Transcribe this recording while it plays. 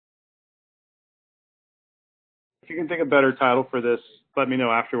if you can think of a better title for this, let me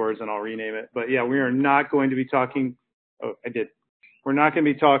know afterwards and I'll rename it. But yeah, we are not going to be talking, oh, I did. We're not going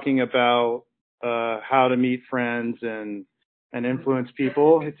to be talking about how to meet friends and influence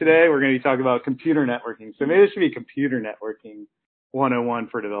people today. We're going to be talking about computer networking. So maybe it should be computer networking 101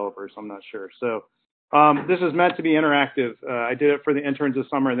 for developers. I'm not sure. So this is meant to be interactive. I did it for the interns this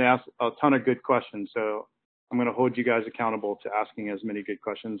summer and they asked a ton of good questions. So I'm going to hold you guys accountable to asking as many good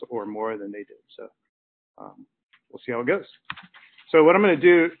questions or more than they did. So we'll see how it goes. So what I'm going to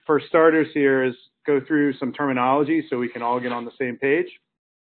do for starters here is go through some terminology so we can all get on the same page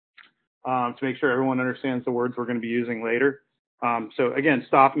to make sure everyone understands the words we're going to be using later. So again,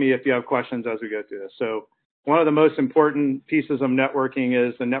 stop me if you have questions as we go through this. So one of the most important pieces of networking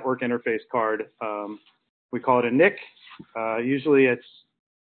is the network interface card. We call it a NIC. Usually it's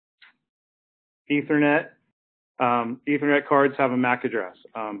Ethernet. Ethernet cards have a MAC address.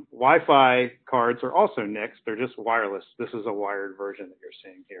 Wi-Fi cards are also NICs. They're just wireless. This is a wired version that you're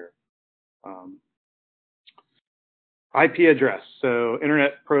seeing here. IP address. So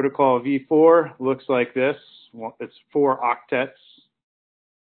Internet Protocol v4 looks like this. It's 4 octets.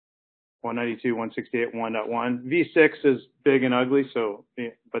 192.168.1.1. V6 is big and ugly, so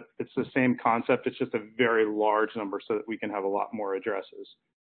but it's the same concept. It's just a very large number so that we can have a lot more addresses.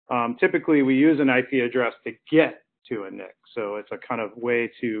 Typically, we use an IP address to get to a NIC, so it's a kind of way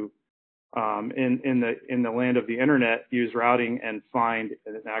to, in the land of the internet, use routing and find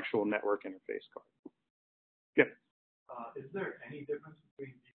an actual network interface card. Yep. Is there any difference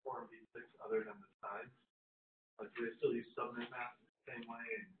between V4 and V6 other than the size? Like, do they still use subnet maps the same way?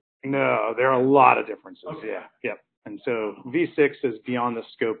 No, there are a lot of differences. Okay. Yeah, yep. And so V6 is beyond the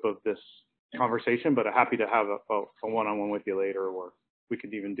scope of this conversation, but I'm happy to have a one-on-one with you later, or we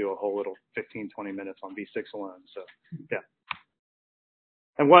could even do a whole little 15, 20 minutes on V6 alone. So, yeah.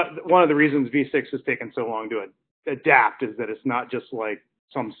 And one of the reasons V6 has taken so long to adapt is that it's not just like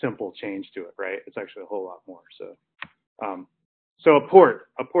some simple change to it, right? It's actually a whole lot more. So, so a port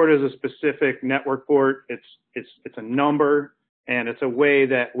is a specific network port. It's a number. And it's a way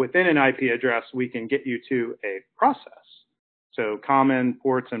that within an IP address, we can get you to a process. So common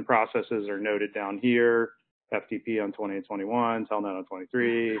ports and processes are noted down here. FTP on 20 and 21, Telnet on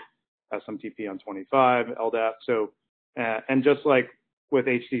 23, SMTP on 25, LDAP. So, and just like with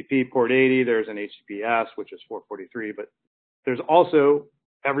HTTP port 80, there's an HTTPS, which is 443. But there's also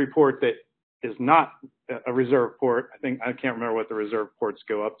every port that is not a reserved port. I can't remember what the reserved ports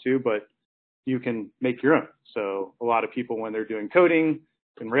go up to, but you can make your own. So a lot of people, when they're doing coding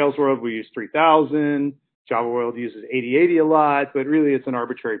in Rails world, we use 3000. Java world uses 8080 a lot, but really it's an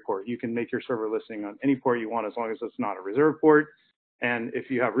arbitrary port. You can make your server listening on any port you want as long as it's not a reserved port. And if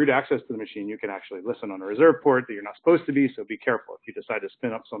you have root access to the machine, you can actually listen on a reserved port that you're not supposed to be. So be careful. If you decide to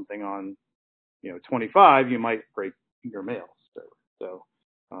spin up something on, 25, you might break your mail server. So,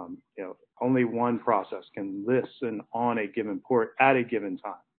 only one process can listen on a given port at a given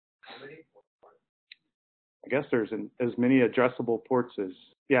time. I guess there's as many addressable ports as,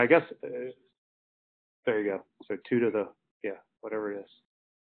 I guess, there you go. So 2 to the, whatever it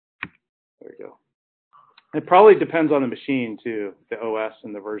is. There you go. It probably depends on the machine too, the OS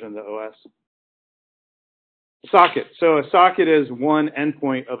and the version of the OS. Socket. So a socket is one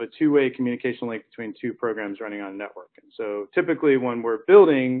endpoint of a two-way communication link between two programs running on a network. And so typically when we're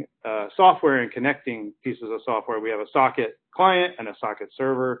building software and connecting pieces of software, we have a socket client and a socket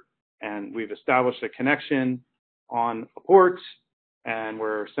server. And we've established a connection on a port, and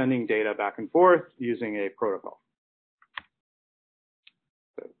we're sending data back and forth using a protocol.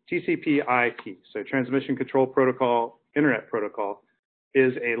 So TCP/IP, so Transmission Control Protocol, Internet Protocol,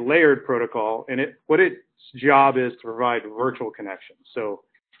 is a layered protocol, and what its job is to provide virtual connections. So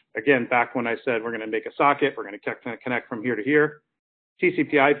again, back when I said we're going to make a socket, we're going to connect from here to here.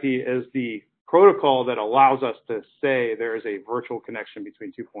 TCP/IP is the protocol that allows us to say there is a virtual connection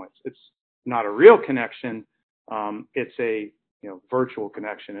between 2 points. It's not a real connection. It's a virtual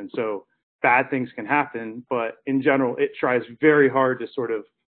connection. And so bad things can happen, but in general, it tries very hard to sort of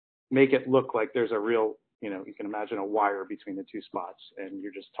make it look like there's a real, you can imagine a wire between the two spots and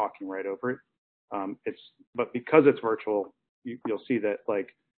you're just talking right over it. But because it's virtual, you'll see that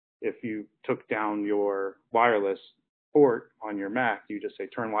like if you took down your wireless port on your Mac, you just say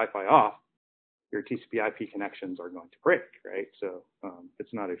turn Wi-Fi off, your TCP/IP connections are going to break, right? So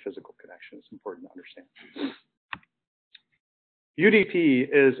it's not a physical connection. It's important to understand. UDP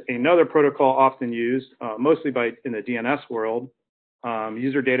is another protocol often used, mostly in the DNS world,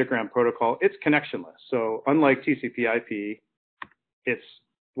 user datagram protocol. It's connectionless. So unlike TCP/IP,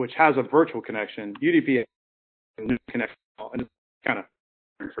 which has a virtual connection, UDP has a new connection, and it's kind of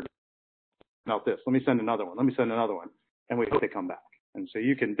about this. Let me send another one. Let me send another one. And we hope they come back. And so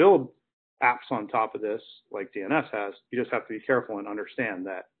you can build apps on top of this like DNS has. You just have to be careful and understand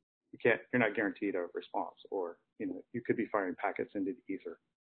that you're not guaranteed a response, or you could be firing packets into the ether.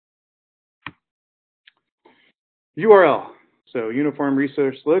 URL. So Uniform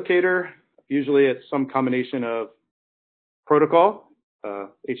Resource Locator. Usually it's some combination of protocol,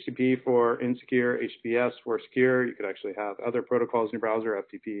 HTTP for insecure, HTTPS for secure. You could actually have other protocols in your browser,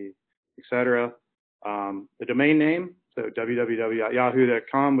 FTP, etc. The domain name, so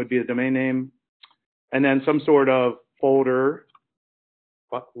www.yahoo.com would be the domain name. And then some sort of folder,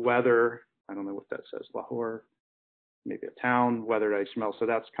 weather, I don't know what that says, Lahore, maybe a town, weather.html. So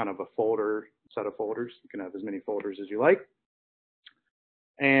that's kind of a folder, set of folders. You can have as many folders as you like.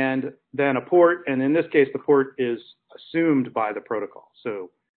 And then a port, and in this case, the port is assumed by the protocol. So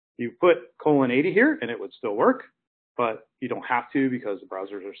you put :80 here, and it would still work, but you don't have to because the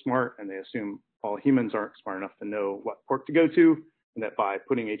browsers are smart, and they assume all humans aren't smart enough to know what port to go to, and that by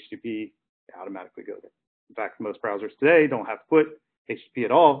putting HTTP, they automatically go there. In fact, most browsers today don't have to put HTTP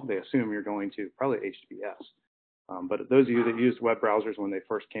at all. They assume you're going to probably HTTPS. But those of you that used web browsers when they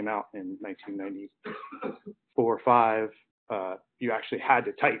first came out in 1994, 5, you actually had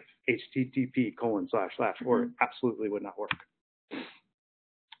to type HTTP : / or it absolutely would not work.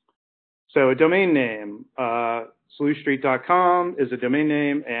 So a domain name, SolutionStreet.com is a domain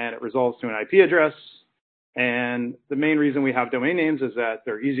name, and it resolves to an IP address. And the main reason we have domain names is that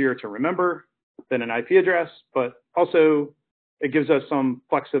they're easier to remember than an IP address, but also it gives us some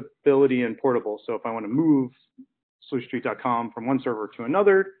flexibility and portable. So if I want to move SolutionStreet.com from one server to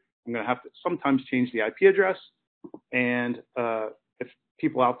another, I'm going to have to sometimes change the IP address. And if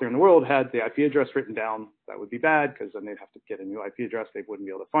people out there in the world had the IP address written down, that would be bad because then they'd have to get a new IP address. They wouldn't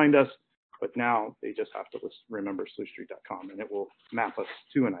be able to find us. But now they just have to remember SolutionStreet.com, and it will map us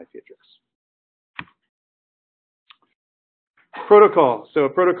to an IP address. Protocol. So a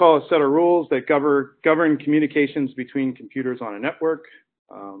protocol is a set of rules that govern communications between computers on a network.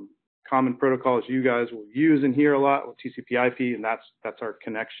 Common protocols you guys will use and hear a lot with TCP/IP, and that's our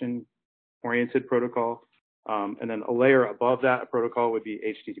connection-oriented protocol. And then a layer above that, a protocol would be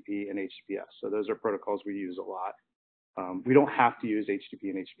HTTP and HTTPS. So those are protocols we use a lot. We don't have to use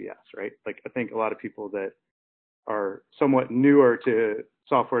HTTP and HTTPS, right? Like I think a lot of people that are somewhat newer to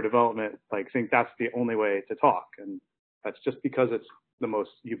software development think that's the only way to talk, and that's just because it's the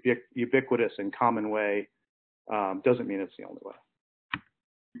most ubiquitous and common way. Doesn't mean it's the only way.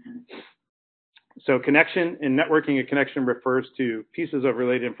 So connection in networking, a connection refers to pieces of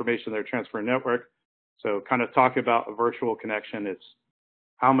related information that are transferred in a network. So kind of talk about a virtual connection. It's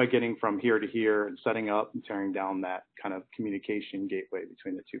how am I getting from here to here and setting up and tearing down that kind of communication gateway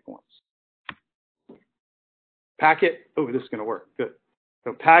between the 2 points. Packet, oh, this is going to work, good.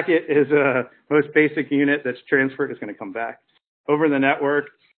 So packet is a most basic unit that's transferred, is going to come back over the network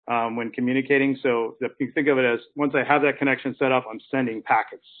when communicating. So you think of it as once I have that connection set up, I'm sending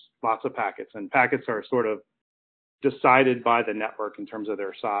packets, lots of packets. And packets are sort of decided by the network in terms of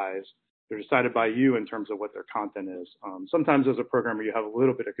their size. They're decided by you in terms of what their content is. Sometimes as a programmer, you have a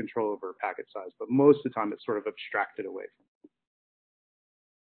little bit of control over packet size, but most of the time it's sort of abstracted away from you.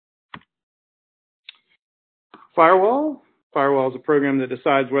 Firewall. Firewall is a program that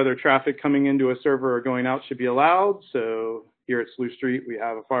decides whether traffic coming into a server or going out should be allowed. So here at SolutionStreet, we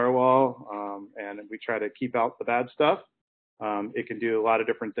have a firewall, and we try to keep out the bad stuff. It can do a lot of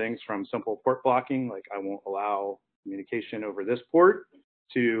different things, from simple port blocking, like I won't allow communication over this port,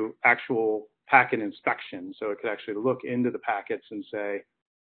 to actual packet inspection. So it could actually look into the packets and say,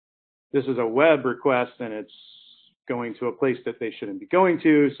 this is a web request and it's going to a place that they shouldn't be going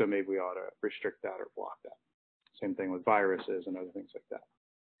to, so maybe we ought to restrict that or block that. Same thing with viruses and other things like that.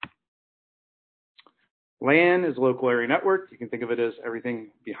 LAN is local area network. You can think of it as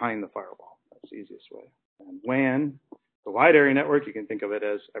everything behind the firewall. That's the easiest way. And WAN, the wide area network, you can think of it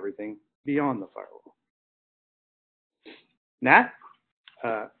as everything beyond the firewall. NAT,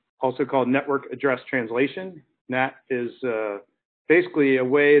 also called Network Address Translation. NAT is basically a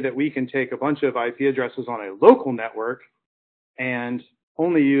way that we can take a bunch of IP addresses on a local network and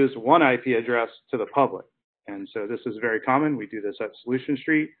only use one IP address to the public. And so this is very common. We do this at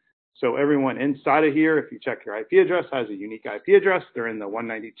SolutionStreet. So everyone inside of here, if you check your IP address, has a unique IP address. They're in the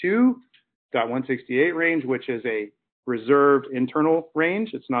 192.168 range, which is a reserved internal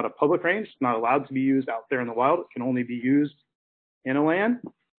range. It's not a public range. It's not allowed to be used out there in the wild. It can only be used in a LAN.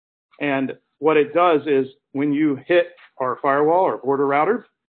 And what it does is when you hit our firewall or border router,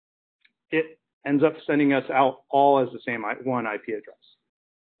 it ends up sending us out all as the same one IP address.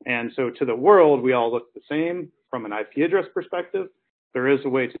 And so to the world, we all look the same from an IP address perspective. There is a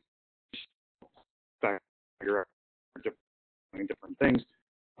way to figure out different things.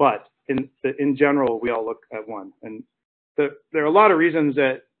 But in general, we all look at one. And there are a lot of reasons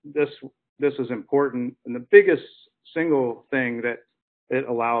that this is important. And the biggest single thing that it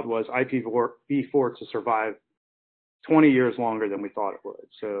allowed was IPv4 to survive 20 years longer than we thought it would.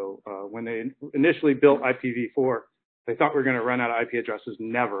 So when they initially built IPv4, they thought we were going to run out of IP addresses.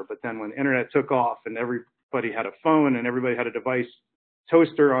 Never. But then when the internet took off and everybody had a phone and everybody had a device,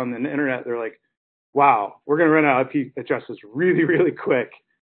 toaster on the internet, they're like, wow, we're going to run out of IP addresses really, really quick.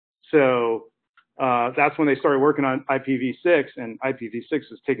 So that's when they started working on IPv6, and IPv6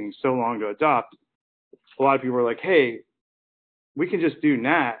 is taking so long to adopt. A lot of people were like, hey, we can just do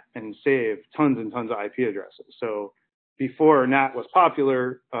NAT and save tons and tons of IP addresses. So before NAT was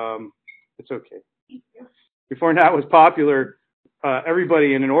popular, it's okay. Before NAT was popular,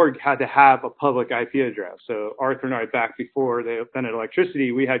 everybody in an org had to have a public IP address. So Arthur and I, back before they invented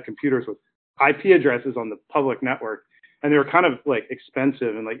electricity, we had computers with IP addresses on the public network. And they were kind of like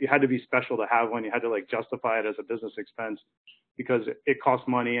expensive, and like you had to be special to have one. You had to like justify it as a business expense because it cost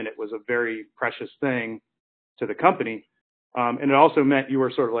money and it was a very precious thing to the company. And it also meant you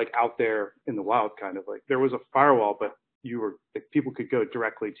were sort of like out there in the wild, kind of like there was a firewall, but like, people could go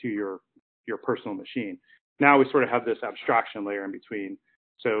directly to your personal machine. Now we sort of have this abstraction layer in between.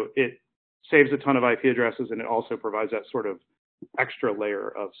 So it saves a ton of IP addresses, and it also provides that sort of extra layer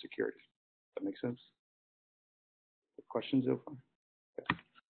of security. Does that make sense? Questions so far? Okay.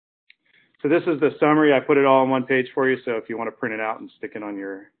 So this is the summary. I put it all on one page for you. So if you want to print it out and stick it on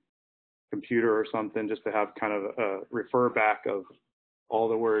your computer or something, just to have kind of a refer back of all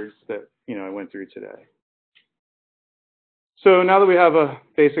the words that I went through today. So now that we have a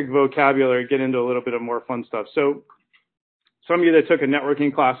basic vocabulary, get into a little bit of more fun stuff. So some of you that took a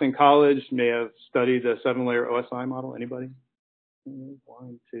networking class in college may have studied the 7-layer OSI model. Anybody?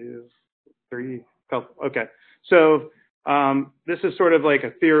 1, 2, 3, couple. Okay. So this is sort of like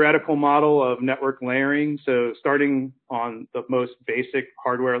a theoretical model of network layering. So starting on the most basic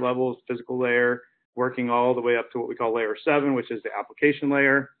hardware levels, physical layer, working all the way up to what we call layer 7, which is the application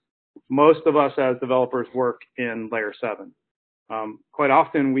layer. Most of us as developers work in layer 7. Quite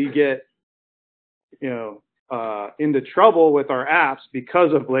often we get, into trouble with our apps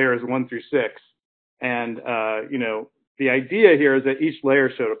because of layers 1 through 6. And, the idea here is that each layer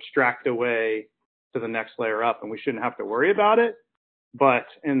should abstract away to the next layer up, and we shouldn't have to worry about it. But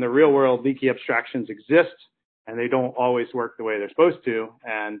in the real world, leaky abstractions exist, and they don't always work the way they're supposed to.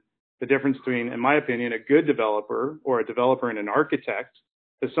 And the difference between, in my opinion, a good developer or a developer and an architect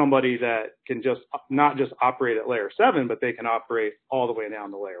is somebody that can just not just operate at layer 7, but they can operate all the way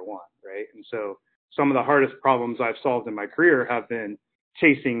down to layer 1, right? And so some of the hardest problems I've solved in my career have been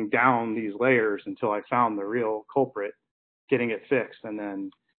chasing down these layers until I found the real culprit, getting it fixed, and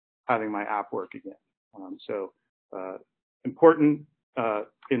then having my app work again. Important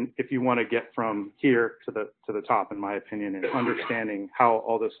if you want to get from here to the top, in my opinion, and understanding how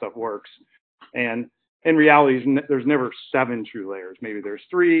all this stuff works. And in reality, there's never 7 true layers. Maybe there's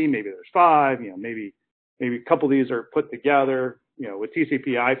 3, maybe there's 5. Maybe a couple of these are put together. With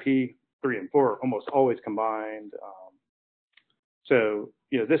TCP/IP, 3 and 4 are almost always combined.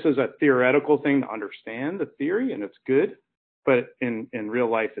 This is a theoretical thing to understand the theory, and it's good. But in real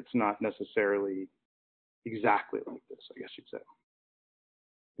life, it's not necessarily exactly like this, I guess you'd say.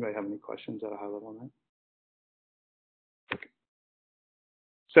 Anybody have any questions at a high level on that? Okay.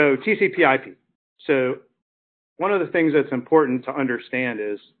 So TCP/IP. So one of the things that's important to understand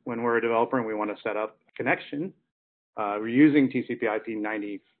is when we're a developer and we want to set up a connection, we're using TCP/IP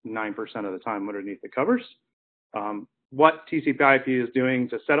 99% of the time underneath the covers. What TCP/IP is doing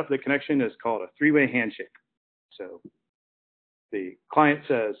to set up the connection is called a 3-way handshake. So the client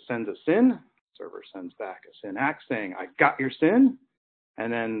sends a SYN, server sends back a SYN ACK saying, I got your SYN,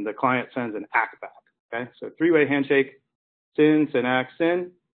 and then the client sends an ACK back, okay? So 3-way handshake, SYN, ACK,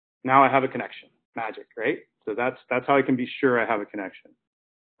 SYN, now I have a connection, magic, right? So that's how I can be sure I have a connection.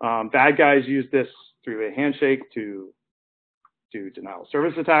 Bad guys use this 3-way handshake to do denial of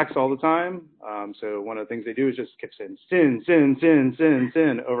service attacks all the time. So one of the things they do is just keep saying SYN, SYN, SYN, SYN,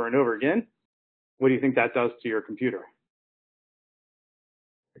 SYN over and over again. What do you think that does to your computer?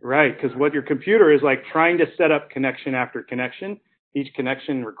 Right, because what your computer is like trying to set up connection after connection. Each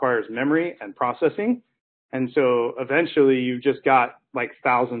connection requires memory and processing. And so eventually you just got like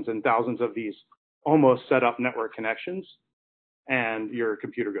thousands and thousands of these almost set up network connections, and your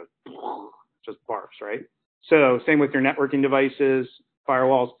computer goes, just barfs, right? So same with your networking devices,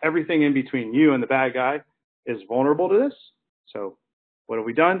 firewalls, everything in between you and the bad guy is vulnerable to this. So what have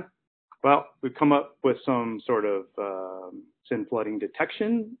we done? Well, we've come up with some sort of SYN flooding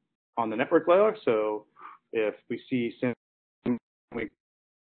detection on the network layer. So If we see we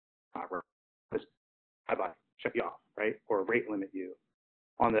bye-bye, shut you off, right? Or rate limit you.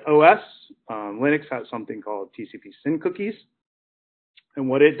 On the OS, Linux has something called TCP SYN cookies. And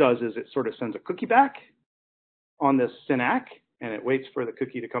what it does is it sort of sends a cookie back on this SYN ACK, and it waits for the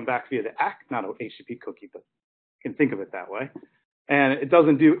cookie to come back via the ACK, not an HTTP cookie, but you can think of it that way. And it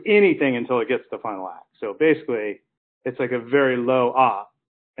doesn't do anything until it gets to the final ACK. So basically, it's like a very low op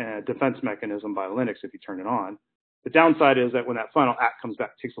defense mechanism by Linux if you turn it on. The downside is that when that final ACK comes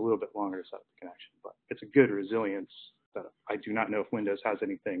back, it takes a little bit longer to set up the connection, but it's a good resilience that I do not know if Windows has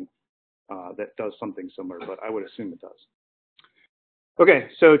anything that does something similar, but I would assume it does. Okay,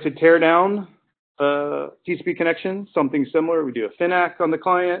 so to tear down TCP connection, something similar, we do a FIN-ACK on the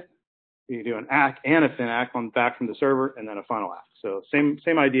client, you do an ACK and a FIN-ACK on back from the server, and then a final ACK. So same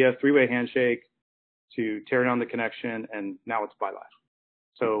idea, three-way handshake to tear down the connection, and now it's bye-bye.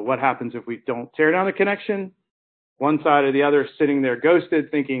 So what happens if we don't tear down the connection? One side or the other is sitting there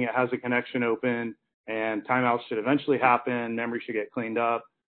ghosted, thinking it has a connection open, and timeouts should eventually happen, memory should get cleaned up.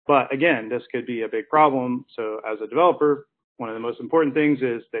 But again, this could be a big problem. So as a developer, one of the most important things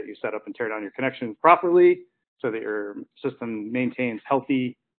is that you set up and tear down your connections properly so that your system maintains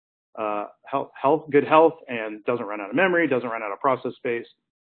good health, and doesn't run out of memory, doesn't run out of process space.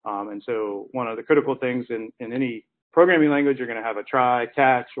 And so one of the critical things in any programming language, you're going to have a try,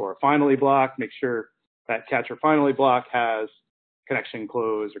 catch, or a finally block. Make sure that catch or finally block has connection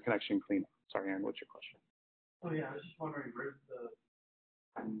close or connection cleanup. Sorry, Aaron, what's your question? Oh yeah, I was just wondering where's the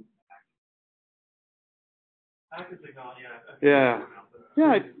active technology? Yeah.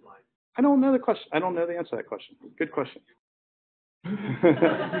 I don't know the question. I don't know the answer to that question. Good question.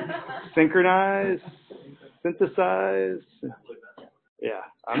 Synchronize, synthesize. Yeah,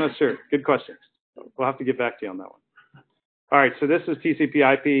 I'm not sure. Good question. We'll have to get back to you on that one. All right, so this is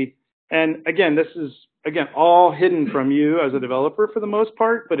TCP/IP, and again, this is all hidden from you as a developer for the most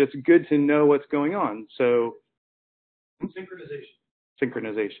part, but it's good to know what's going on. So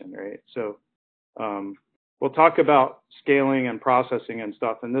synchronization, right? So we'll talk about scaling and processing and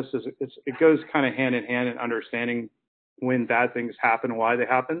stuff, and it goes kind of hand in hand in understanding when bad things happen, why they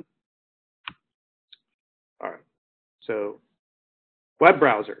happen. All right, so web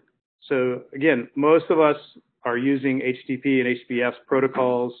browser. So again, most of us are using HTTP and HTTPS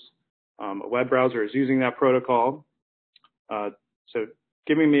protocols. A web browser is using that protocol. So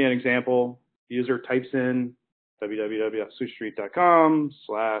giving me an example, user types in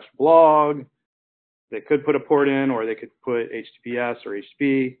www.slushstreet.com/blog. They could put a port in, or they could put HTTPS or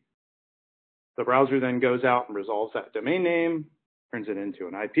HTTP. The browser then goes out and resolves that domain name, turns it into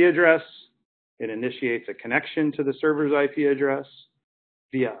an IP address. It initiates a connection to the server's IP address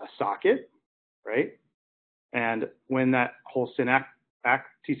via a socket, right? And when that whole SYN ACK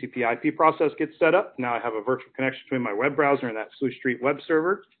TCP/IP process gets set up, now I have a virtual connection between my web browser and that Slush Street web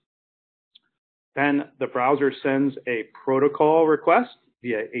server. Then the browser sends a protocol request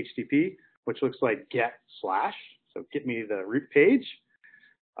via HTTP, which looks like get/, so get me the root page.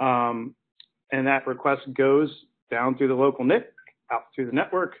 And that request goes down through the local NIC, out through the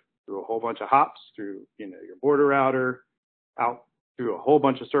network, through a whole bunch of hops, through your border router, out through a whole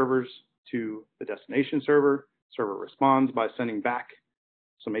bunch of servers to the destination server. Server responds by sending back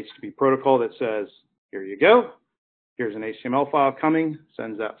some HTTP protocol that says, here you go. Here's an HTML file coming,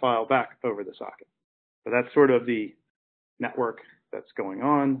 sends that file back over the socket. So that's sort of the network that's going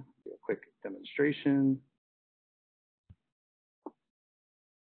on. Do a quick demonstration.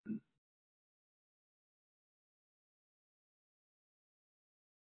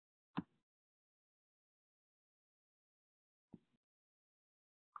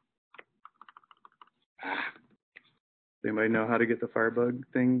 Does anybody know how to get the Firebug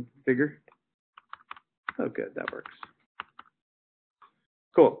thing bigger? Oh, good, that works.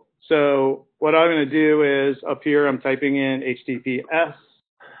 Cool. So what I'm going to do is up here, I'm typing in HTTPS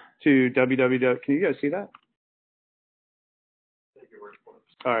to www. Can you guys see that?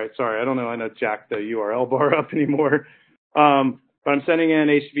 All right, sorry, I don't know. I know jack the URL bar up anymore. But I'm sending in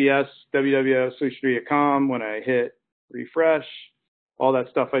HTTPS www.slushstreet.com. When I hit refresh, all that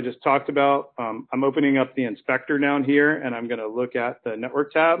stuff I just talked about. I'm opening up the inspector down here, and I'm going to look at the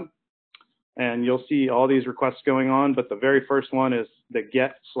network tab. And you'll see all these requests going on, but the very first one is the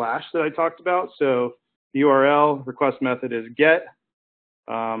get/ that I talked about. So the URL request method is get.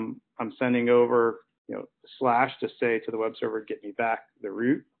 I'm sending over / to say to the web server, get me back the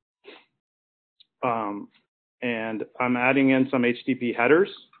root. And I'm adding in some HTTP headers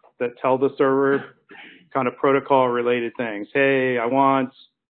that tell the server kind of protocol related things. Hey, I want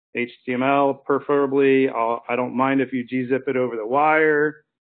HTML preferably. I don't mind if you gzip it over the wire.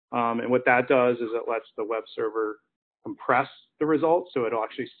 And what that does is it lets the web server compress the results, so it'll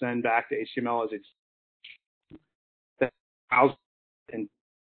actually send back the HTML as it's browse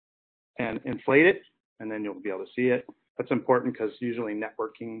and inflate it, and then you'll be able to see it. That's important because usually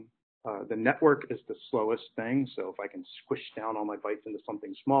networking, the network is the slowest thing. So if I can squish down all my bytes into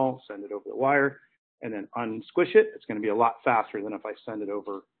something small, send it over the wire, and then unsquish it, it's going to be a lot faster than if I send it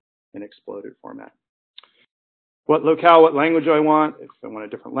over in exploded format. What locale, what language do I want? If I want a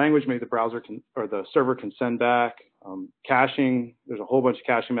different language, maybe the browser can, or the server can send back. Caching, there's a whole bunch of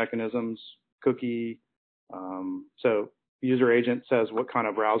caching mechanisms, cookie. So user agent says, what kind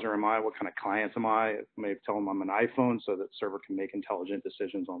of browser am I? What kind of client am I? It may tell them I'm an iPhone so that server can make intelligent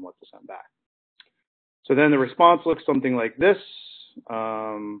decisions on what to send back. So then the response looks something like this.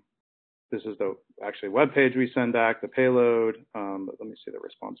 This is the actually web page we send back, the payload. But let me see the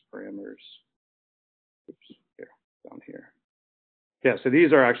response parameters. Oops, here, down here. Yeah, so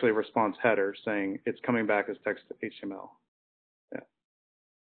these are actually response headers saying it's coming back as text HTML. Yeah.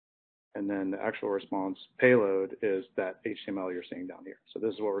 And then the actual response payload is that HTML you're seeing down here. So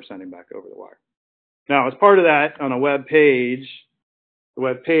this is what we're sending back over the wire. Now, as part of that, on a web page, the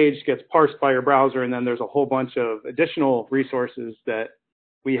web page gets parsed by your browser, and then there's a whole bunch of additional resources that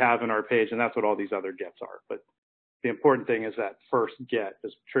we have in our page, and that's what all these other gets are. But the important thing is that first get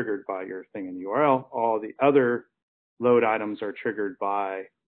is triggered by your thing in the URL. All the other load items are triggered by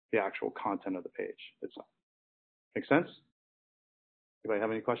the actual content of the page itself. Make sense? Anybody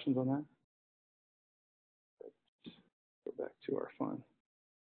have any questions on that? Let's go back to our fun.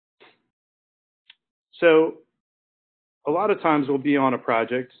 So a lot of times we'll be on a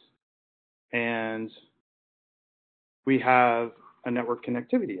project and we have a network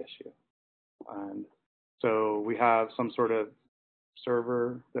connectivity issue. And so we have some sort of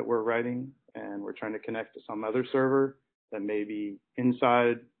server that we're writing and we're trying to connect to some other server that may be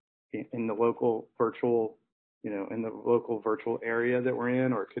inside in the local virtual, in the local virtual area that we're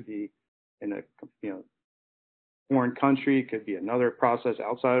in, or it could be in a, foreign country, it could be another process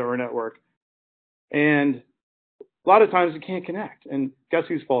outside of our network. And a lot of times it can't connect. And guess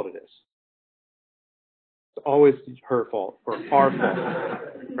whose fault it is? It's always her fault or our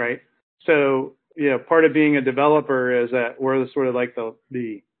fault, right? So, part of being a developer is that we're sort of like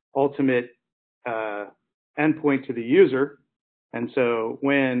the ultimate endpoint to the user. And so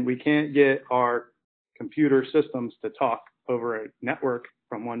when we can't get our computer systems to talk over a network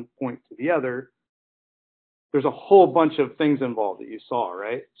from one point to the other, there's a whole bunch of things involved that you saw,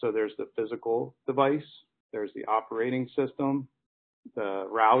 right? So there's the physical device, there's the operating system, the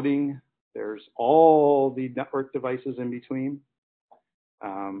routing, there's all the network devices in between.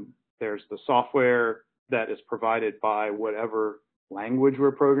 There's the software that is provided by whatever language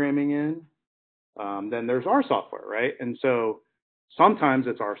we're programming in. Then there's our software, right? And so sometimes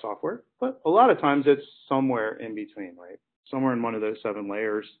it's our software, but a lot of times it's somewhere in between, right? Somewhere in one of those 7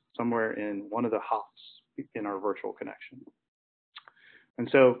 layers, somewhere in one of the hops in our virtual connection. And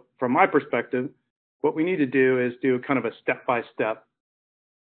so from my perspective, what we need to do is do kind of a step-by-step,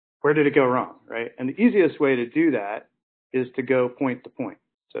 where did it go wrong, right? And the easiest way to do that is to go point to point.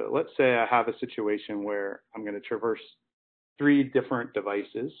 So let's say I have a situation where I'm going to traverse 3 different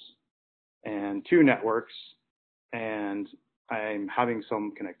devices and 2 networks, and I'm having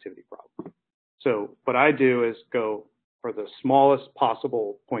some connectivity problem. So what I do is go for the smallest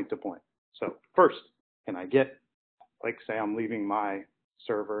possible point to point. So first, can I get, like say I'm leaving my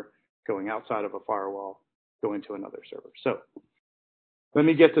server, going outside of a firewall, going to another server. So let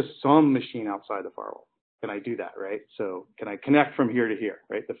me get to some machine outside the firewall. Can I do that, right? So can I connect from here to here,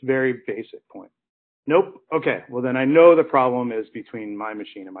 right? The very basic point. Nope. Okay. Well, then I know the problem is between my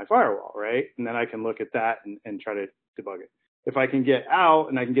machine and my firewall, right? And then I can look at that and try to debug it. If I can get out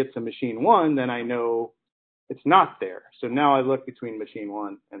and I can get to machine 1, then I know it's not there. So now I look between machine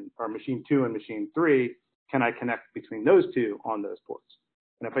 1 or machine 2 and machine 3. Can I connect between those 2 on those ports?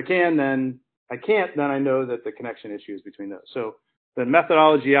 And if I can, then I can't, then I know that the connection issue is between those. So the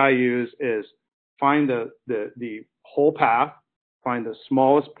methodology I use is find the whole path, find the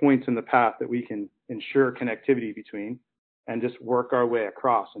smallest points in the path that we can ensure connectivity between, and just work our way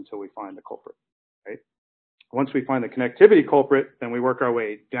across until we find the culprit, right? Once we find the connectivity culprit, then we work our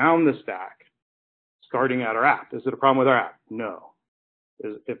way down the stack, starting at our app. Is it a problem with our app? No.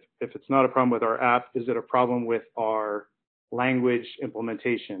 If it's not a problem with our app, is it a problem with our language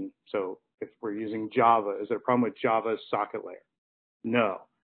implementation? So if we're using Java, is it a problem with Java's socket layer? No.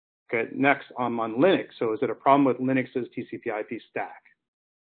 Okay, next, I'm on Linux. So is it a problem with Linux's TCP/IP stack?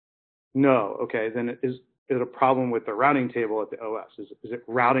 No. Okay, then is it a problem with the routing table at the OS? Is it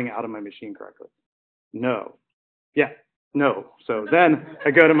routing out of my machine correctly? No. Yeah. No. So then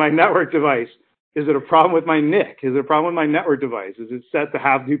I go to my network device. Is it a problem with my NIC? Is it a problem with my network device? Is it set to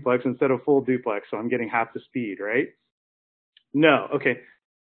half duplex instead of full duplex, so I'm getting half the speed, right? No. Okay.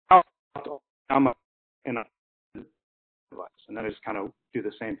 I'm in a device, and then I just kind of do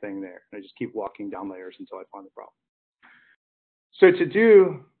the same thing there. And I just keep walking down layers until I find the problem. So to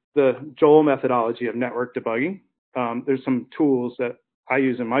do the Joel methodology of network debugging, there's some tools that I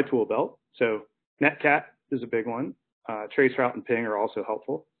use in my tool belt. So Netcat is a big one. Traceroute and Ping are also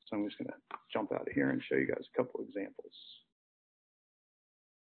helpful. So I'm just going to jump out of here and show you guys a couple examples.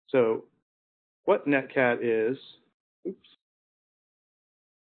 So what Netcat is, oops.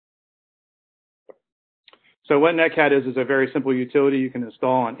 So what Netcat is a very simple utility you can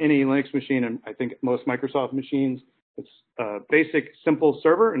install on any Linux machine, and I think most Microsoft machines. It's a basic, simple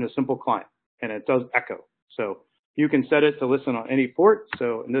server and a simple client, and it does echo. So you can set it to listen on any port.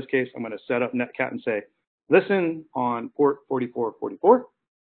 So in this case, I'm going to set up Netcat and say, listen on port 4444.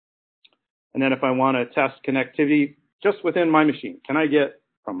 And then if I want to test connectivity just within my machine, can I get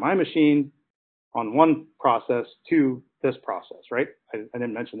from my machine on one process to this process, right? I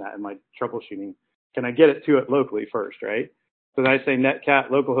didn't mention that in my troubleshooting. Can I get it to it locally first, right? So then I say netcat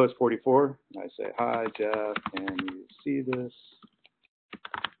localhost 44, and I say, hi, Jeff, can you see this?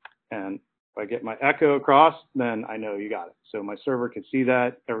 And if I get my echo across, then I know you got it. So my server can see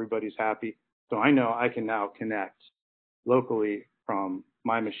that, everybody's happy. So I know I can now connect locally from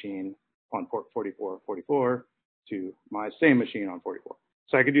my machine on port 4444 to my same machine on 44.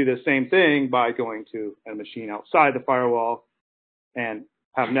 So I could do the same thing by going to a machine outside the firewall and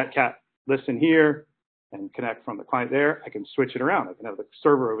have netcat listen here and connect from the client there. I can switch it around. I can have the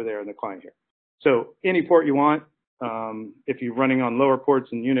server over there and the client here. So any port you want. If you're running on lower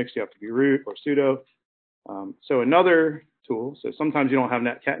ports in Unix, you have to be root or sudo. So another tool, so sometimes you don't have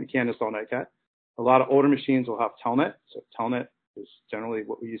netcat and you can't install netcat. A lot of older machines will have telnet. So telnet is generally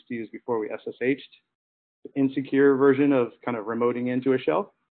what we used to use before we SSH'd, the insecure version of kind of remoting into a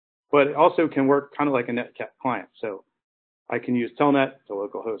shell. But it also can work kind of like a netcat client. So I can use telnet to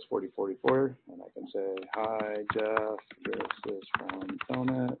localhost 4044, and I can say, hi, Jeff, this is from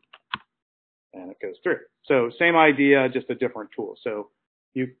telnet, and it goes through. So same idea, just a different tool. So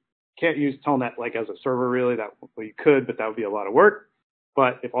you can't use telnet like as a server really. Well, you could, but that would be a lot of work.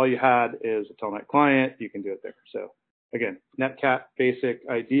 But if all you had is a telnet client, you can do it there. So again, netcat basic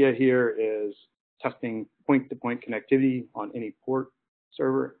idea here is testing point-to-point connectivity on any port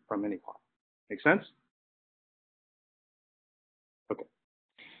server from any client. Make sense? Okay.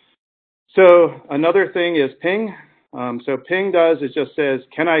 So another thing is ping. So ping does, it just says,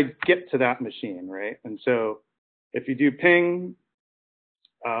 can I get to that machine, right? And so if you do ping,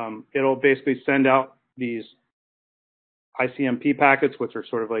 it'll basically send out these ICMP packets, which are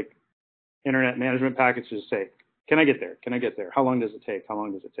sort of like internet management packets, to say, can I get there? Can I get there? How long does it take? How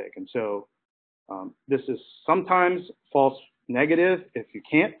long does it take? And so this is sometimes false negative. If you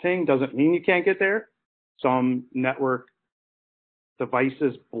can't ping, doesn't mean you can't get there. Some network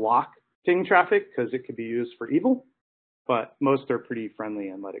devices block ping traffic because it could be used for evil, but most are pretty friendly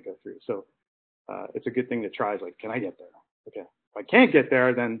and let it go through. So it's a good thing to try. Is like, can I get there? Okay. If I can't get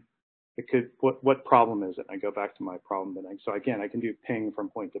there, then it could, what problem is it? I go back to my problem then. So again, I can do ping from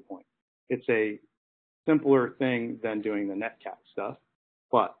point to point. It's a simpler thing than doing the netcat stuff,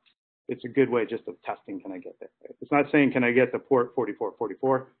 but it's a good way just of testing, can I get there? Right? It's not saying, can I get to port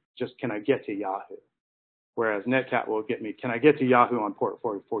 4444, just can I get to Yahoo? Whereas netcat will get me, can I get to Yahoo on port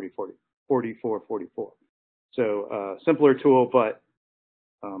 4444? So simpler tool, but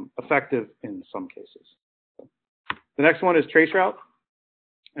effective in some cases. The next one is Traceroute.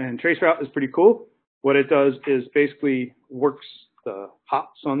 And Traceroute is pretty cool. What it does is basically works the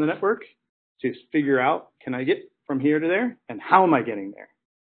hops on the network to figure out, can I get from here to there? And how am I getting there?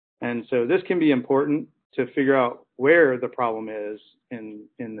 And so this can be important to figure out where the problem is in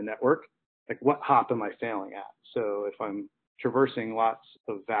the network. Like, what hop am I failing at? So if I'm traversing lots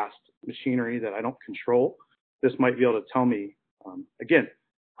of vast machinery that I don't control, this might be able to tell me, again,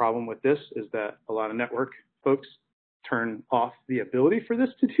 problem with this is that a lot of network folks turn off the ability for this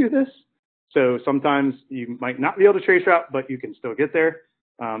to do this. So sometimes you might not be able to trace route, but you can still get there.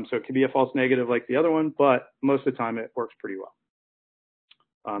 So it could be a false negative like the other one, but most of the time it works pretty well.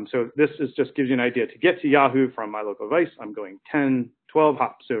 So this just gives you an idea. To get to Yahoo from my local device, I'm going 10, 12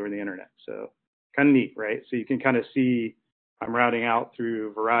 hops over the internet. So kind of neat, right? So you can kind of see I'm routing out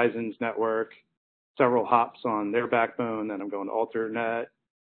through Verizon's network, several hops on their backbone, then I'm going to Alternet,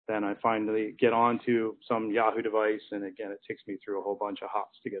 then I finally get onto some Yahoo device, and again, it takes me through a whole bunch of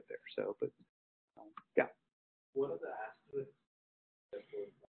hops to get there. So, but yeah. What are the asterisks?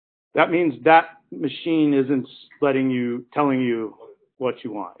 that means that machine isn't telling you what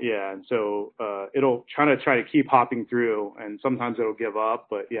you want. Yeah, and so it'll try to keep hopping through, and sometimes it'll give up.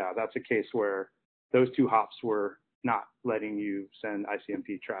 But yeah, that's a case where those two hops were not letting you send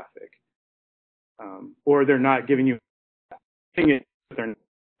ICMP traffic, or they're not giving you it.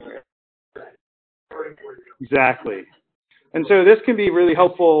 Exactly. And so this can be really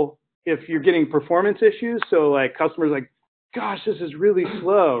helpful if you're getting performance issues. So like customers like, gosh, this is really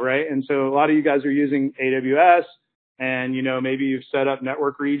slow, right? And so a lot of you guys are using AWS, and maybe you've set up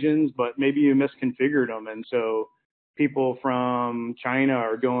network regions, but maybe you misconfigured them. And so people from China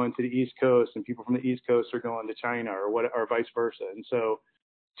are going to the East Coast, and people from the East Coast are going to China, or vice versa. And so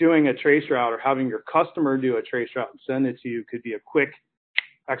doing a trace route or having your customer do a trace route and send it to you could be a quick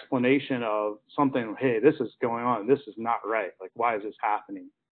explanation of something. Hey, this is going on. This is not right. Like, why is this happening?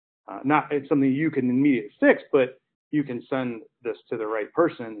 It's something you can immediately fix, but you can send this to the right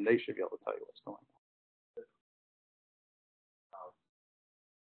person, and they should be able to tell you what's going on.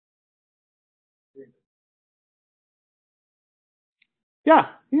 Yeah,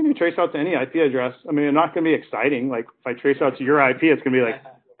 you can trace out to any IP address. I mean, it's not going to be exciting. Like, if I trace out to your IP, it's going to be like,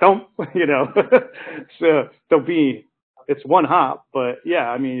 don't, So it's one hop. But yeah,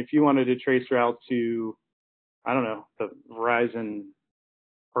 I mean, if you wanted to trace route to, I don't know, the Verizon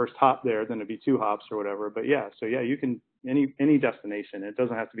first hop there, then it'd be two hops or whatever. But yeah, so yeah, you can, any destination. It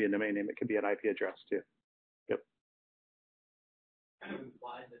doesn't have to be a domain name. It could be an IP address too. Yep. Kind of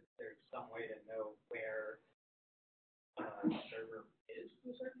implies that there's some way to know where the server is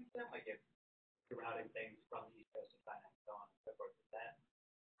to a certain extent. Like if you're routing things from the East Coast to China and so on and so forth, is that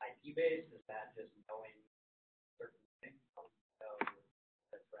IP based? Is that just knowing certain things?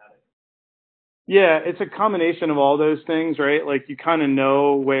 That's routing? Yeah, it's a combination of all those things, right? Like you kind of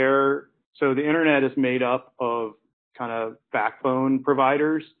know where. So the internet is made up of kind of backbone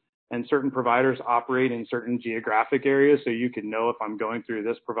providers, and certain providers operate in certain geographic areas. So you can know if I'm going through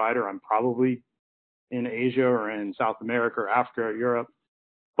this provider, I'm probably in Asia or in South America or Africa or Europe.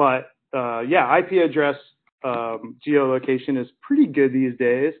 But yeah, IP address geolocation is pretty good these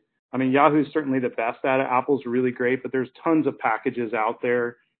days. I mean, Yahoo's certainly the best at it. Apple's really great, but there's tons of packages out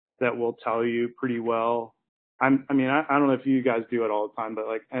there that will tell you pretty well. I don't know if you guys do it all the time, but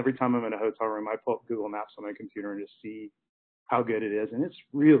like every time I'm in a hotel room, I pull up Google Maps on my computer and just see how good it is. And it's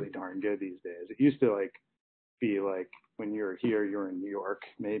really darn good these days. It used to like be like when you're here, you're in New York,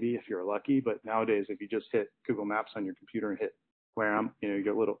 maybe if you're lucky. But nowadays, if you just hit Google Maps on your computer and hit where I'm, you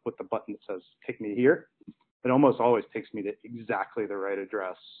get a little with the button that says take me here, it almost always takes me to exactly the right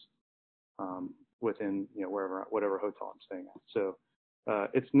address within, whatever hotel I'm staying at. So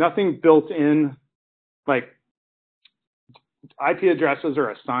it's nothing built in. Like IP addresses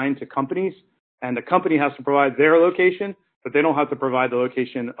are assigned to companies, and the company has to provide their location, but they don't have to provide the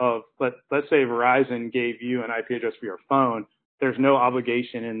location of, let's say Verizon gave you an IP address for your phone. There's no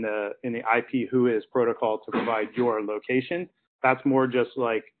obligation in the IP whois protocol to provide your location. That's more just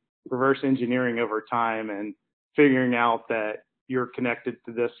like reverse engineering over time and figuring out that you're connected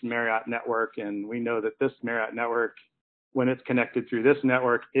to this Marriott network, and we know that this Marriott network, when it's connected through this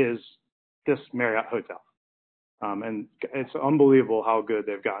network, is this Marriott hotel. And it's unbelievable how good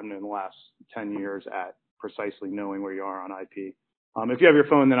they've gotten in the last 10 years at precisely knowing where you are on IP. If you have your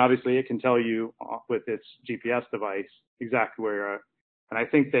phone, then obviously it can tell you with its GPS device exactly where you're at. And I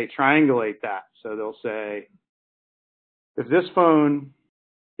think they triangulate that. So they'll say, if this phone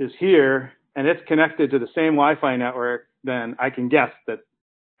is here and it's connected to the same Wi-Fi network, then I can guess that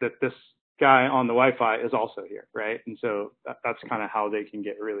this guy on the Wi-Fi is also here, right? And so that's kind of how they can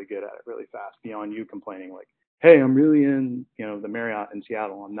get really good at it really fast, beyond you complaining like, hey, I'm really in, the Marriott in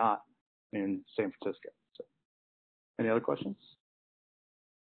Seattle. I'm not in San Francisco. So, any other questions?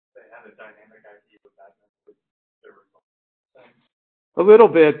 They had a dynamic IP with that. A little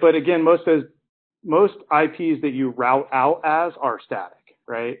bit, but again, most IPs that you route out as are static,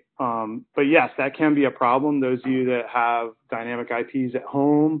 right? But yes, that can be a problem. Those of you that have dynamic IPs at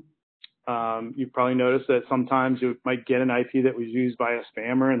home, you've probably noticed that sometimes you might get an IP that was used by a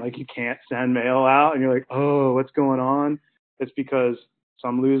spammer and like you can't send mail out, and you're like, oh, what's going on? It's because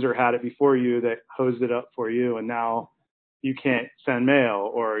some loser had it before you that hosed it up for you, and now you can't send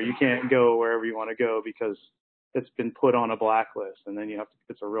mail, or you can't go wherever you want to go because it's been put on a blacklist, and then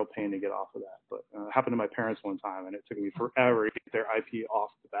it's a real pain to get off of that. But it happened to my parents one time, and it took me forever to get their IP off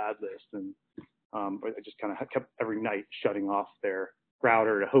the bad list, and I just kind of kept every night shutting off their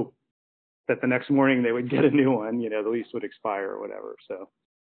router to hope that the next morning they would get a new one, the lease would expire or whatever. So,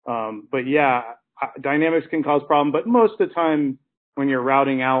 but yeah, dynamics can cause problem, but most of the time when you're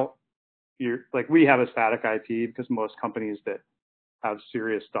routing out, we have a static IP because most companies that have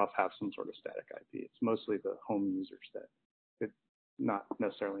serious stuff have some sort of static IP. It's mostly the home users that it not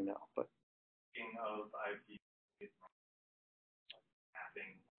necessarily know. But Speaking of IP,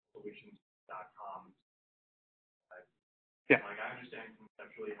 mapping solutions.com. yeah, Like I understand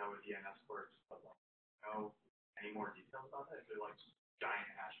conceptually how a DNS works, but like, know any more details about that? Is there like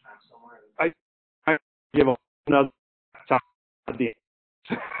giant hash map somewhere? I give another talk at the end.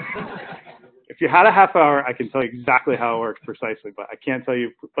 If you had a half hour, I can tell you exactly how it works precisely, but I can't tell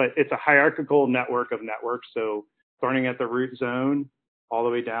you. But it's a hierarchical network of networks. So starting at the root zone, all the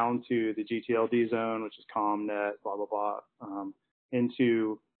way down to the GTLD zone, which is ComNet, blah blah blah,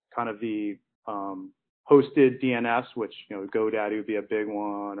 into kind of the hosted DNS, which GoDaddy would be a big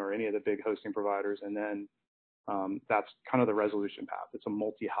one, or any of the big hosting providers, and then that's kind of the resolution path. It's a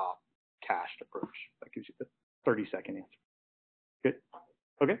multi-hop cached approach. That gives you the 30-second answer. Good.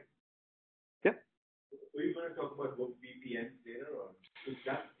 Okay. Yeah. Were you going to talk about VPNs later, or is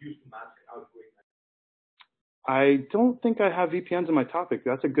that used to mask outgoing? I don't think I have VPNs in my topic.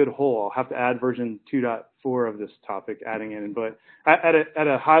 That's a good hole. I'll have to add version 2.4 of this topic, adding in. But at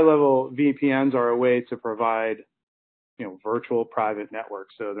a high level, VPNs are a way to provide, virtual private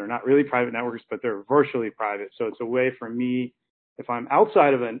networks. So they're not really private networks, but they're virtually private. So it's a way for me, if I'm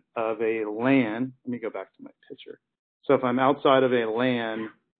outside of a LAN, let me go back to my picture. So if I'm outside of a LAN,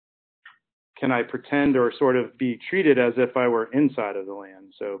 can I pretend or sort of be treated as if I were inside of the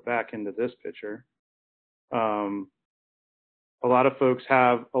LAN? So back into this picture. A lot of folks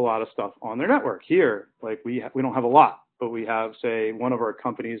have a lot of stuff on their network here. Like we don't have a lot, but we have, say, one of our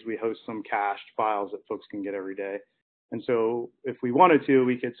companies, we host some cached files that folks can get every day. And so if we wanted to,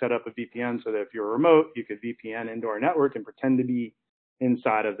 we could set up a VPN so that if you're remote, you could VPN into our network and pretend to be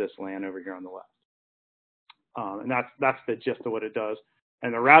inside of this LAN over here on the left. And that's the gist of what it does.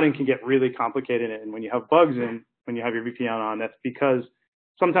 And the routing can get really complicated. And when you have bugs in, when you have your VPN on, that's because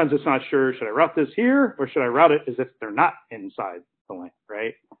sometimes it's not sure, should I route this here or should I route it as if they're not inside the LAN,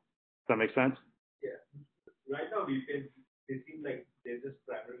 right? Does that make sense? Yeah. Right now, VPN, they seem like they're just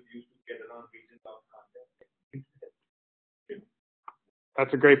primarily used to get around regions of content.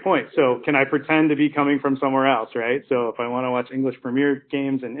 That's a great point. So can I pretend to be coming from somewhere else, right? So if I want to watch English Premier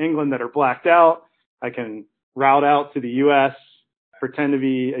games in England that are blacked out, I can route out to the U.S., pretend to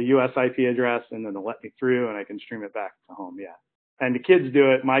be a U.S. IP address, and then they'll let me through, and I can stream it back to home, yeah. And the kids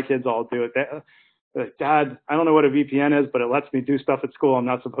do it. My kids all do it. They're like, Dad, I don't know what a VPN is, but it lets me do stuff at school I'm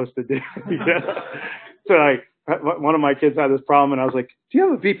not supposed to do. So one of my kids had this problem, and I was like, do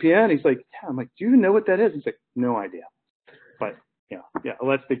you have a VPN? He's like, yeah. I'm like, do you know what that is? He's like, no idea. But yeah, it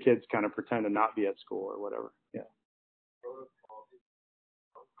lets the kids kind of pretend to not be at school or whatever. Yeah.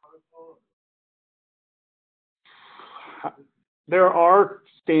 There are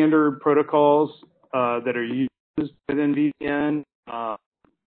standard protocols that are used within VPN. I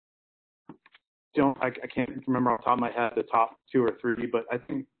can't remember off the top of my head the top 2 or 3, but I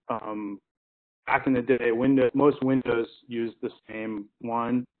think back in the day, most Windows used the same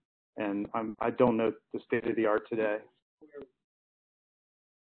one, and I don't know the state of the art today.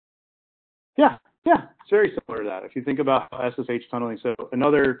 Yeah, it's very similar to that. If you think about SSH tunneling, so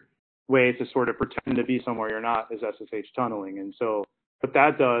another way to sort of pretend to be somewhere you're not is SSH tunneling. And so what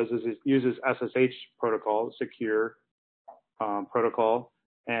that does is it uses SSH protocol, secure protocol,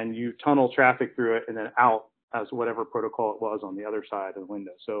 and you tunnel traffic through it and then out as whatever protocol it was on the other side of the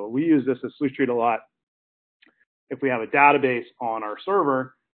window. So we use this at Sleuth Street a lot. If we have a database on our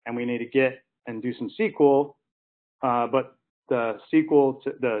server and we need to get and do some SQL, but the SQL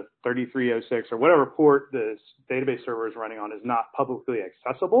to the 3306 or whatever port the database server is running on is not publicly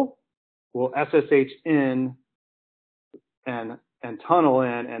accessible, we'll SSH in and tunnel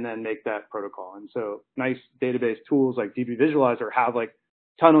in and then make that protocol. And so nice database tools like DB Visualizer have like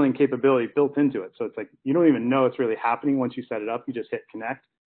tunneling capability built into it. So it's like you don't even know it's really happening once you set it up. You just hit connect.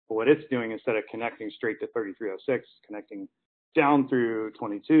 But what it's doing, instead of connecting straight to 3306, connecting down through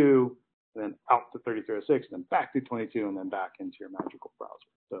 22, then out to 3306, then back to 22, and then back into your magical browser.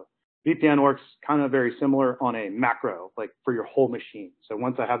 So VPN works kind of very similar on a macro, like for your whole machine. So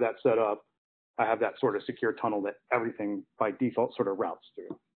once I have that set up, I have that sort of secure tunnel that everything by default sort of routes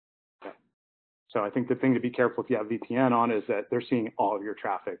through. Okay. So I think the thing to be careful if you have VPN on is that they're seeing all of your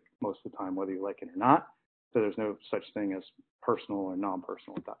traffic most of the time, whether you like it or not. So there's no such thing as personal or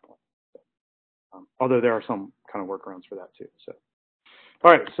non-personal at that point. Although there are some kind of workarounds for that too. So,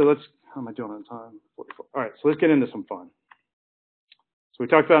 all right, so how am I doing on time? 44. All right, so let's get into some fun. So we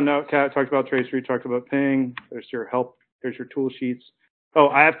talked about Notcat, talked about Traceroute, talked about ping. There's your help. There's your tool sheets. Oh,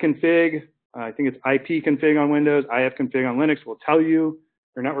 ifconfig. I think it's ipconfig on Windows. ifconfig on Linux will tell you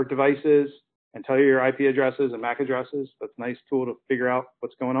your network devices. and tell you your IP addresses and MAC addresses. That's a nice tool to figure out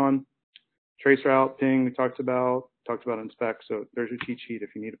what's going on. Traceroute, ping, we talked about inspect. So there's your cheat sheet if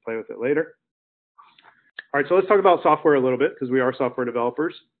you need to play with it later. All right, so let's talk about software a little bit because we are software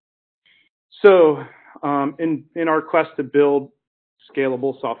developers. So in our quest to build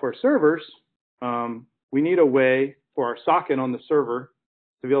scalable software servers, we need a way for our socket on the server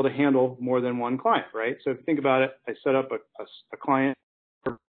to be able to handle more than one client, right? So if you think about it, I set up a client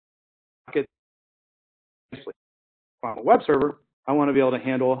socket on a web server. I want to be able to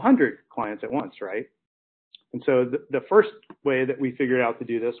handle 100 clients at once, right? And so the first way that we figured out to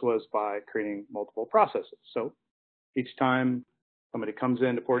do this was by creating multiple processes. So each time somebody comes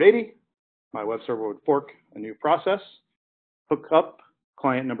into port 80, my web server would fork a new process, hook up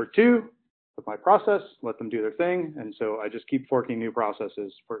client number 2 with my process, let them do their thing. And so I just keep forking new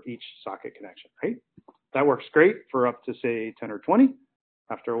processes for each socket connection, right? That works great for up to say 10 or 20.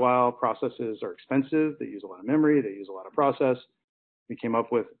 After a while, processes are expensive. They use a lot of memory. They use a lot of process. We came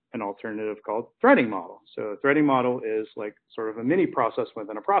up with an alternative called threading model. So a threading model is like sort of a mini process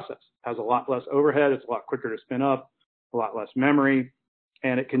within a process. It has a lot less overhead. It's a lot quicker to spin up, a lot less memory,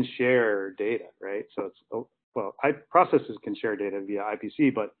 and it can share data, right? So it's, well, processes can share data via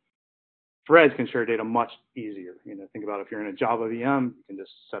IPC, but threads can share data much easier. You know, think about if you're in a Java VM, you can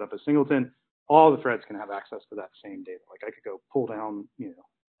just set up a singleton. All the threads can have access to that same data. Like I could go pull down,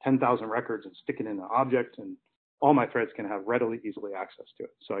 10,000 records and stick it in an object, and all my threads can have readily, easily access to it.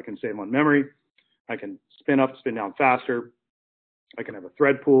 So I can save on memory. I can spin up, spin down faster. I can have a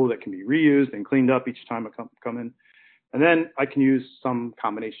thread pool that can be reused and cleaned up each time I come in. And then I can use some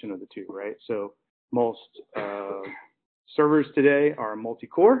combination of the two, right? So most servers today are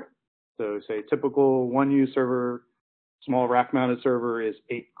multi-core. So say typical 1U server, small rack-mounted server is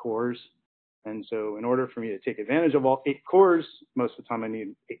 8 cores. And so in order for me to take advantage of all 8 cores, most of the time I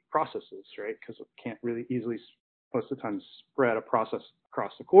need 8 processes, right? Because I can't really easily, most of the time, spread a process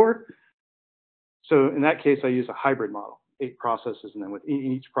across the core. So in that case, I use a hybrid model, 8 processes, and then with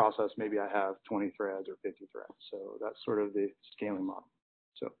each process, maybe I have 20 threads or 50 threads. So that's sort of the scaling model.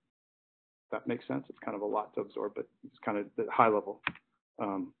 So that makes sense. It's kind of a lot to absorb, but it's kind of the high level.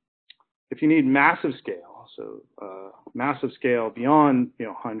 If you need massive scale, so massive scale beyond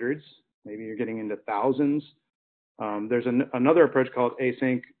hundreds, maybe you're getting into thousands. There's another approach called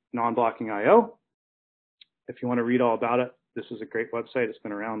async non-blocking I/O. If you want to read all about it, this is a great website. It's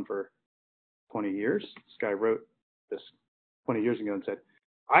been around for 20 years. This guy wrote this 20 years ago and said,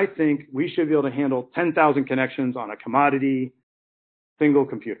 I think we should be able to handle 10,000 connections on a commodity single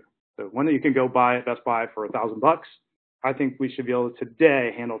computer. So one that you can go buy at Best Buy for $1,000. I think we should be able to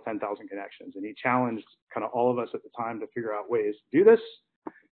today handle 10,000 connections. And he challenged kind of all of us at the time to figure out ways to do this.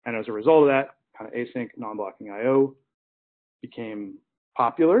 And as a result of that, kind of async non-blocking I/O became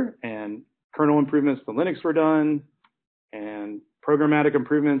popular, and kernel improvements to Linux were done, and programmatic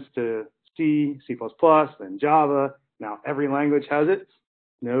improvements to C, C++, and Java. Now every language has it.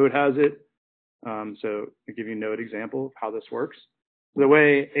 Node has it. So to give you a Node example of how this works. The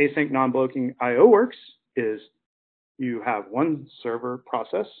way async non-blocking I/O works is you have one server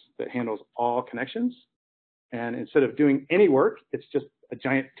process that handles all connections. And instead of doing any work, it's just a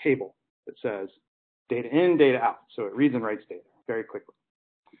giant table that says data in, data out. So it reads and writes data very quickly.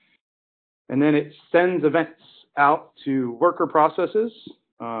 And then it sends events out to worker processes.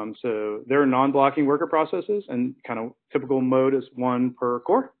 So they're non-blocking worker processes, and kind of typical mode is 1 per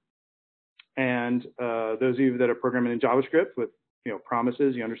core. And those of you that are programming in JavaScript with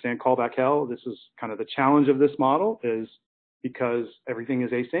promises, you understand callback hell. This is kind of the challenge of this model, is because everything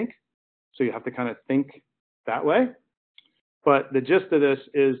is async. So you have to kind of think that way. But the gist of this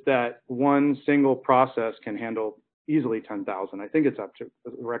is that one single process can handle easily 10,000. I think it's up to,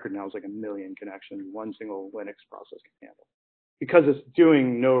 the record now is like 1 million connections, one single Linux process can handle. Because it's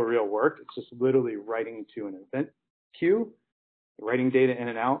doing no real work, it's just literally writing to an event queue, writing data in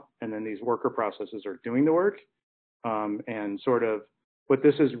and out, and then these worker processes are doing the work. And sort of what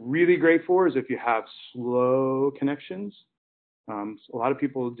this is really great for is if you have slow connections. A lot of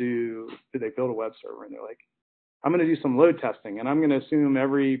people they build a web server and they're like, I'm going to do some load testing, and I'm going to assume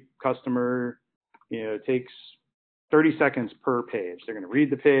every customer, takes 30 seconds per page. They're going to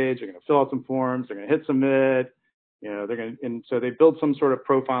read the page, they're going to fill out some forms, they're going to hit submit, and so they build some sort of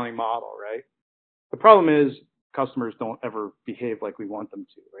profiling model, right? The problem is customers don't ever behave like we want them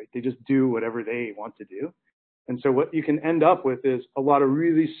to, right? They just do whatever they want to do. And so what you can end up with is a lot of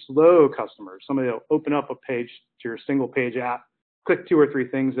really slow customers. Somebody will open up a page to your single page app, click 2 or 3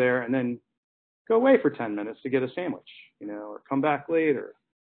 things there, and then go away for 10 minutes to get a sandwich, or come back later.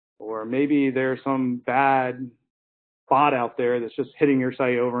 Or maybe there's some bad bot out there that's just hitting your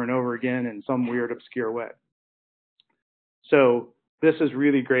site over and over again in some weird, obscure way. So this is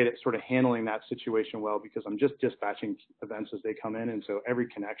really great at sort of handling that situation well, because I'm just dispatching events as they come in. And so every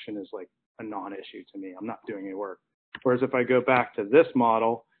connection is like a non-issue to me. I'm not doing any work. Whereas if I go back to this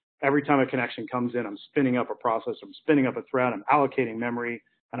model, every time a connection comes in, I'm spinning up a process, I'm spinning up a thread, I'm allocating memory,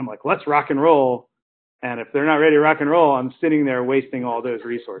 and I'm like, let's rock and roll. And if they're not ready to rock and roll, I'm sitting there wasting all those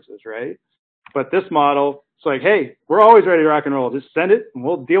resources, right? But this model, it's like, hey, we're always ready to rock and roll. Just send it, and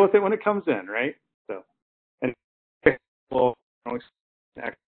we'll deal with it when it comes in, right? So, and we'll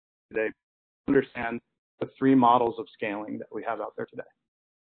today understand the 3 models of scaling that we have out there today.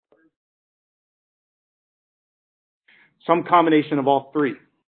 Some combination of all 3,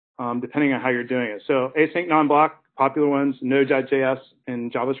 depending on how you're doing it. So async non-block, popular ones, Node.js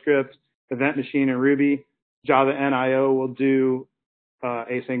and JavaScript, Event Machine and Ruby. Java NIO will do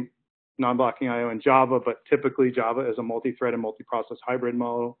async non-blocking IO in Java, but typically Java is a multi-thread and multi-process hybrid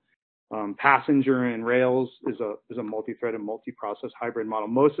model. Passenger and Rails is a multi-thread and multi-process hybrid model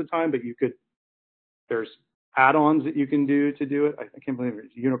most of the time, but there's add-ons that you can do to do it. I can't believe it.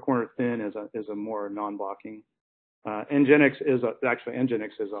 Unicorn or Thin is a more non-blocking. Nginx is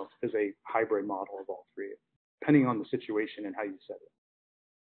a hybrid model of all 3, depending on the situation and how you set it.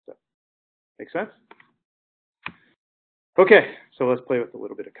 So, make sense? Okay, so let's play with a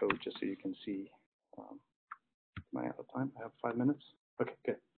little bit of code just so you can see. Am I out of time? I have 5 minutes? Okay,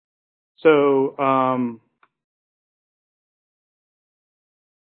 good. So,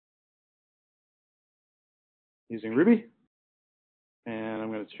 using Ruby, and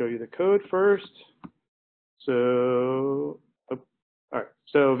I'm going to show you the code first. So, all right,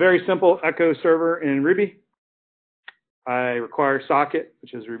 so very simple Echo server in Ruby. I require socket,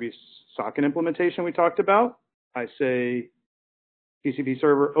 which is Ruby's socket implementation we talked about. I say TCP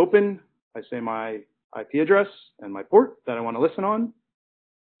server open. I say my IP address and my port that I want to listen on.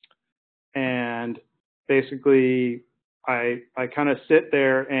 And basically, I kind of sit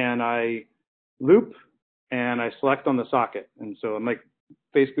there and I loop and I select on the socket. And so I'm like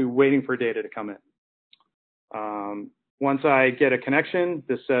basically waiting for data to come in. Once I get a connection,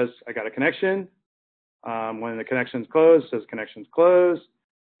 this says I got a connection. When the connection's closed, it says connection's closed.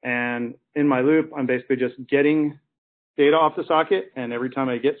 And in my loop, I'm basically just getting data off the socket. And every time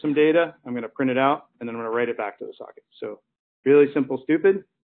I get some data, I'm going to print it out, and then I'm going to write it back to the socket. So really simple, stupid,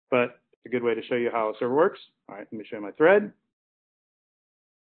 but it's a good way to show you how a server works. All right, let me show you my thread.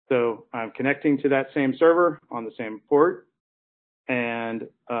 So I'm connecting to that same server on the same port. And,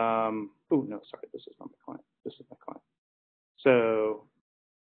 oh, no, sorry, this is not my client. This is my client. So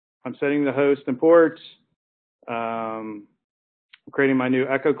I'm setting the host and port. I'm creating my new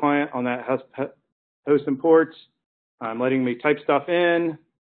Echo client on that host and port. I'm letting me type stuff in.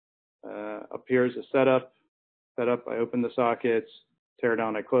 Up here is a setup. Setup, I open the sockets. Tear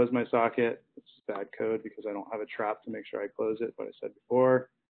down, I close my socket. It's bad code because I don't have a trap to make sure I close it, what I said before.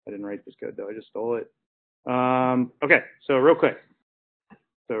 I didn't write this code though, I just stole it. Okay, so real quick.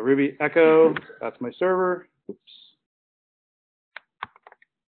 So Ruby Echo, that's my server. Oops.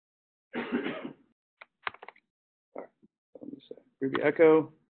 All right, let me say Ruby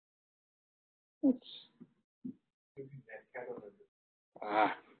Echo. Oops.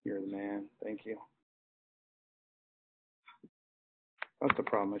 You're the man. Thank you. That's the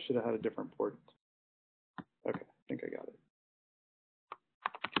problem. I should have had a different port. Okay, I think I got it.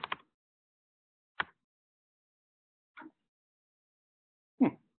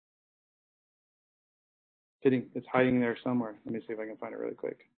 It's hiding there somewhere. Let me see if I can find it really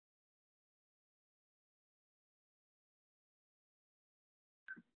quick.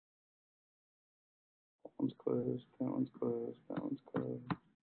 That one's closed. That one's closed. That one's closed.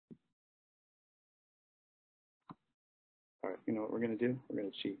 All right, you know what we're going to do? We're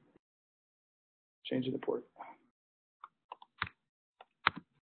going to cheat. Change the port.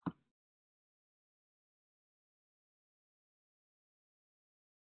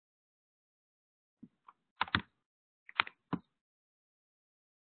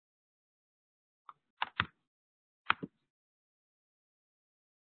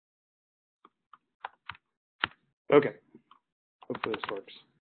 Okay, hopefully this works.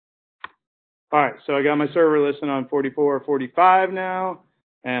 All right, so I got my server listed on 44 or 45 now,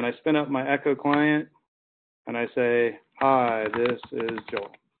 and I spin up my Echo client, and I say, hi, this is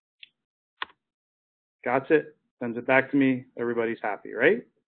Joel. Got it, sends it back to me, everybody's happy, right?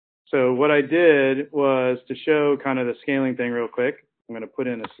 So what I did was to show kind of the scaling thing real quick, I'm going to put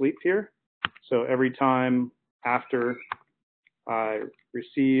in a sleep here. So every time after I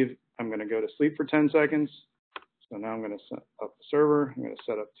receive, I'm going to go to sleep for 10 seconds. So now I'm going to set up the server. I'm going to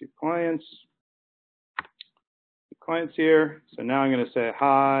set up 2 clients. clients here. So now I'm going to say,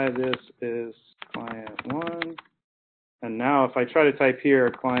 hi, this is client 1. And now if I try to type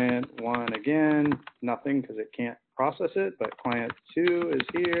here, client 1 again, nothing because it can't process it, but client 2 is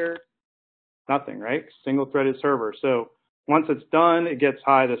here, nothing, right? Single threaded server. So once it's done, it gets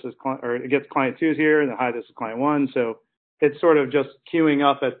hi, this is it gets client 2 is here, and then hi, this is client 1. So it's sort of just queuing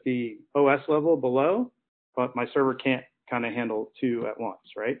up at the OS level below, but my server can't kind of handle 2 at once,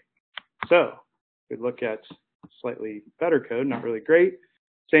 right? So we look at slightly better code, not really great.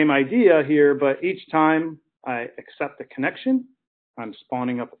 Same idea here, but each time I accept the connection, I'm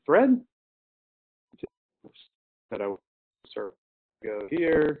spawning up a thread that I will serve. Go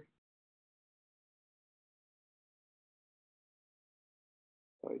here.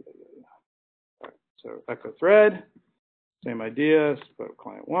 All right, so echo thread, same idea, set up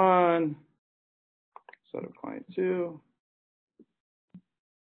client 1, set up client 2.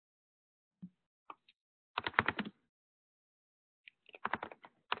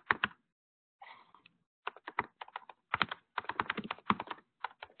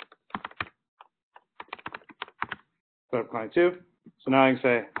 Set up client 2. So now I can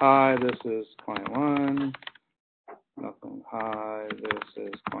say, hi, this is client 1. Nothing, hi, this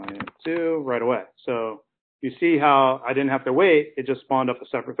is client 2, right away. So you see how I didn't have to wait, it just spawned up a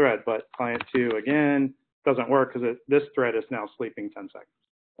separate thread, but client 2, again, doesn't work because this thread is now sleeping 10 seconds.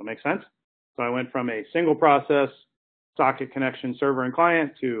 That make sense? So I went from a single process, socket connection, server and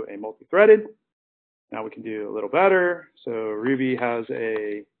client, to a multi-threaded. Now we can do a little better. So Ruby has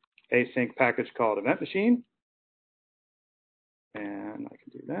a async package called Event Machine. And I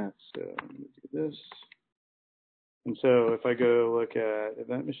can do that. So I'm going to do this. And so if I go look at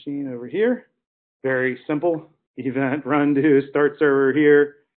Event Machine over here, very simple. Event run do start server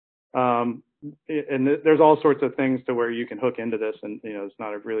here. And there's all sorts of things to where you can hook into this. And it's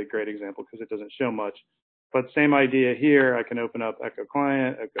not a really great example because it doesn't show much. But same idea here. I can open up Echo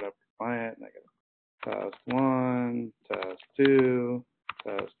Client, open up Client, and I go test 1, test 2,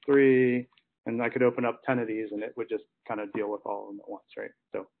 test 3. And I could open up 10 of these and it would just kind of deal with all of them at once, right?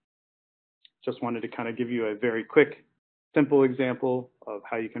 So just wanted to kind of give you a very quick, simple example of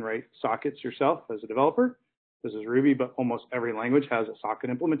how you can write sockets yourself as a developer. This is Ruby, but almost every language has a socket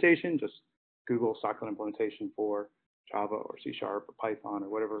implementation. Just Google socket implementation for Java or C# or Python or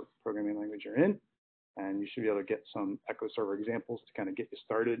whatever programming language you're in. And you should be able to get some Echo Server examples to kind of get you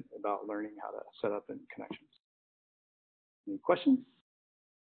started about learning how to set up in connections. Any questions?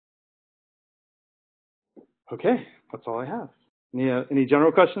 Okay, that's all I have. Any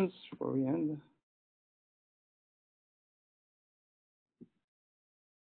general questions before we end?